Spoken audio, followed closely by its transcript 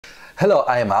Hello,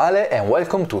 I am Ale and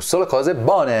welcome to Solo Cose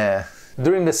Buone!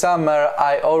 During the summer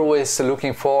I always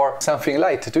looking for something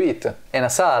light to eat, and a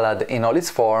salad in all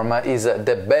its form is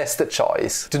the best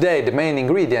choice. Today the main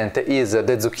ingredient is the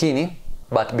zucchini,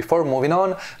 but before moving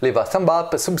on, leave a thumb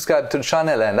up, subscribe to the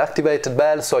channel and activate the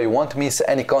bell so you won't miss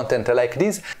any content like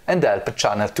this and help the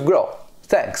channel to grow.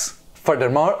 Thanks!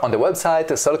 Furthermore, on the website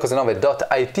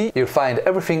solocosenove.it you'll find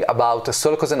everything about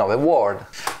Solo Cose Nove world.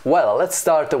 Well, let's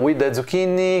start with the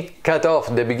zucchini, cut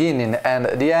off the beginning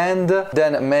and the end,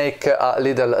 then make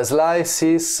little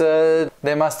slices.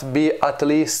 They must be at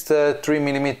least 3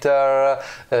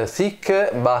 mm thick,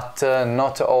 but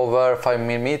not over 5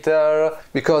 mm,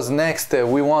 because next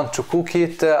we want to cook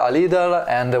it a little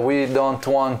and we don't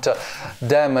want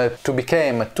them to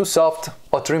become too soft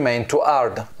or to remain too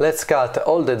hard. Let's cut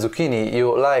all the zucchini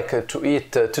you like to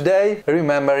eat today,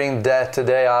 remembering that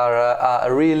they are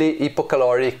a really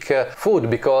hypocaloric food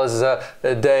because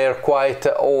they are quite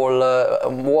all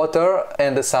water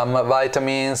and some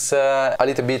vitamins, a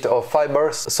little bit of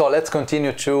fibers. So let's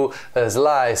continue to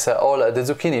slice all the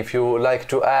zucchini. If you like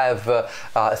to have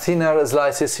thinner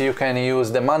slices, you can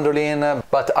use the mandolin,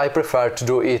 but I prefer to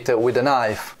do it with a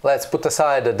knife. Let's put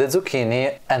aside the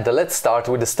zucchini and let's start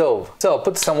with the stove. So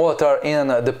put some water in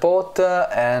the pot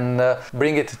and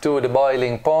bring it to the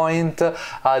boiling point,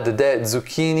 add the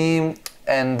zucchini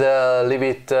and leave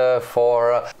it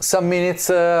for some minutes,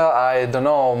 I don't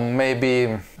know,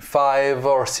 maybe 5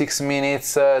 or 6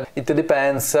 minutes. It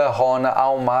depends on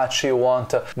how much you want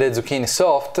the zucchini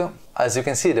soft. As you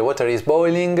can see, the water is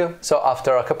boiling, so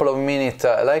after a couple of minutes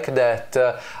like that,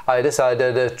 I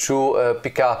decided to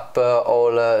pick up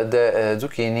all the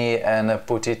zucchini and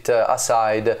put it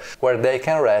aside where they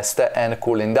can rest and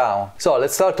cooling down. So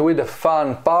let's start with the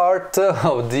fun part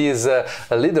of this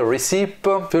little recipe.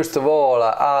 First of all,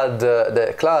 add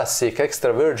the classic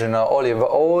extra virgin olive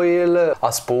oil,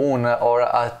 a spoon or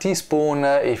a teaspoon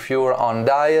if you're on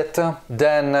diet,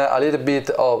 then a little bit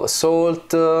of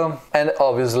salt and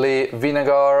obviously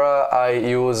vinegar. I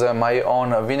use my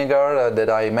own vinegar that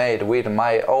I made with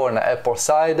my own apple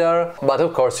cider, but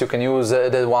of course you can use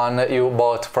the one you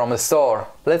bought from the store.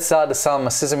 Let's add some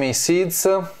sesame seeds.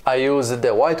 I used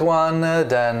the white one,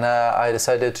 then I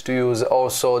decided to use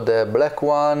also the black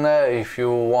one. If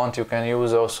you want, you can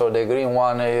use also the green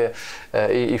one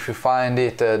if you find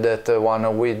it, that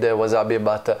one with the wasabi,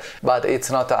 but it's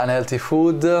not an healthy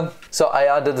food. So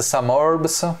I added some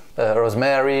herbs,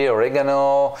 rosemary,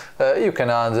 oregano. You can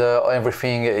add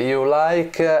everything you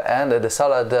like, and the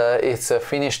salad is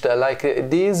finished like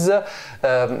this.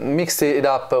 Mix it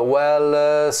up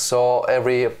well so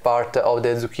every part of the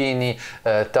zucchini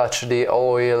touch the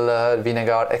oil,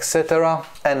 vinegar, etc.,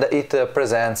 and it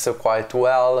presents quite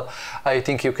well. I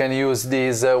think you can use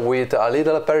this with a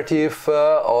little aperitif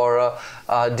or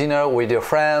dinner with your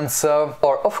friends,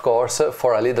 or of course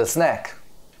for a little snack,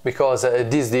 because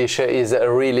this dish is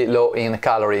really low in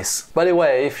calories. By the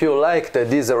way, if you liked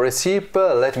this recipe,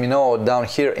 let me know down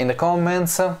here in the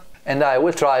comments, and I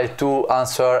will try to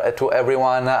answer to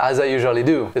everyone as I usually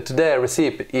do. Today's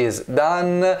recipe is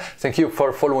done. Thank you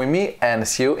for following me and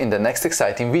see you in the next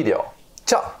exciting video.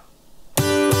 Ciao!